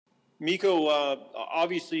Mikko,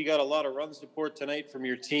 obviously you got a lot of run support tonight from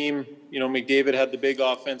your team. You know, McDavid had the big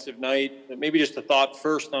offensive night. Maybe just a thought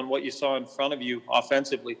first on what you saw in front of you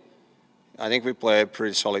offensively. I think we played a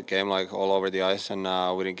pretty solid game, like all over the ice, and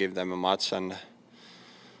we didn't give them a much, and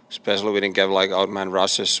especially we didn't give like outman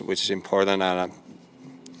rushes, which is important, and a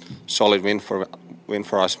solid win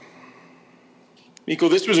for us. Mikko,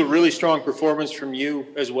 this was a really strong performance from you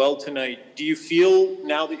as well tonight. Do you feel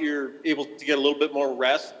now that you're able to get a little bit more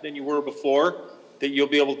rest than you were before, that you'll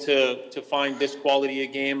be able to find this quality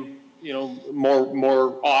of game, you know,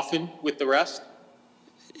 more often with the rest?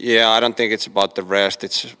 Yeah, I don't think it's about the rest.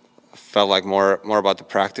 It's felt like more about the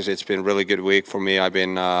practice. It's been a really good week for me. I've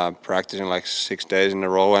been practicing like 6 days in a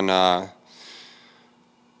row, and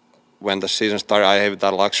when the season started, I had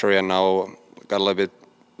that luxury, and now got a little bit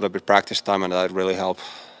practice time, and that really help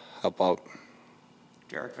out.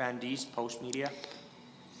 Derek Van Diest, Post Media.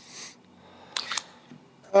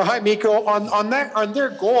 Hi, Mikko. On their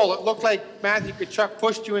goal, it looked like Matthew Tkachuk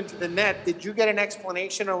pushed you into the net. Did you get an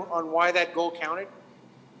explanation on why that goal counted?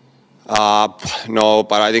 No,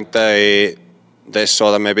 but I think they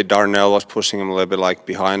saw that maybe Darnell was pushing him a little bit like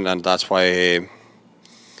behind, and that's why he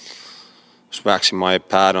was waxing my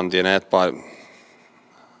pad on the net. But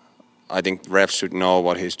I think refs should know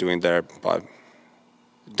what he's doing there, but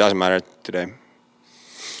it doesn't matter today.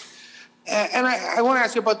 And I want to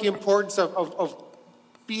ask you about the importance of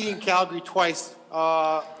beating Calgary twice,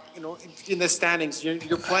 in the standings.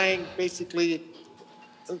 You're playing basically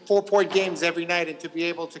 4-point games every night, and to be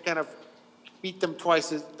able to kind of beat them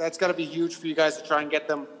twice, that's got to be huge for you guys to try and get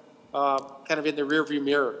them kind of in the rearview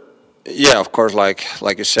mirror. Yeah, of course, like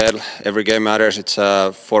you said, every game matters. It's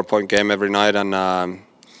a 4-point game every night, and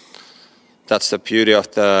that's the beauty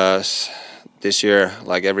of this year.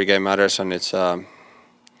 Like every game matters, and it's a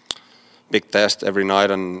big test every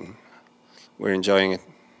night, and we're enjoying it.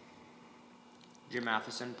 Jim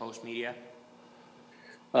Matheson, Post Media.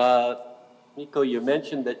 Mikko, you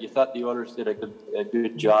mentioned that you thought the Oilers did a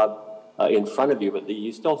good job in front of you, but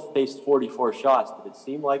you still faced 44 shots. Did it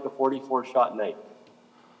seem like a 44-shot night?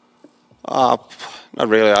 Not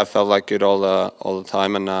really. I felt like good all the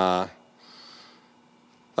time, and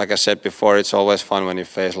like I said before, it's always fun when you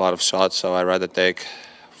face a lot of shots. So I'd rather take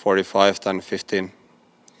 45 than 15.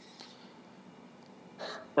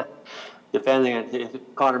 Depending on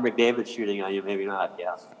Connor McDavid shooting on you, maybe not.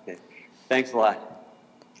 Yeah. Okay. Thanks a lot.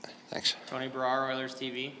 Thanks. Tony Barrar, Oilers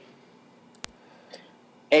TV.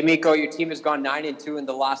 Hey, Mikko, your team has gone 9-2 in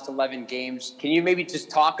the last 11 games. Can you maybe just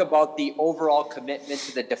talk about the overall commitment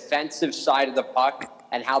to the defensive side of the puck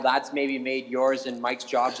and how that's maybe made yours and Mike's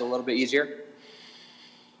jobs a little bit easier?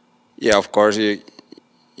 Yeah, of course. You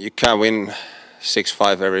can't win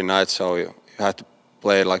 6-5 every night, so you have to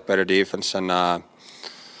play like better defense. And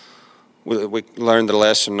we learned the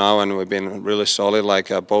lesson now, and we've been really solid, like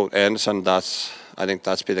both ends, and I think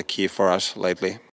that's been the key for us lately.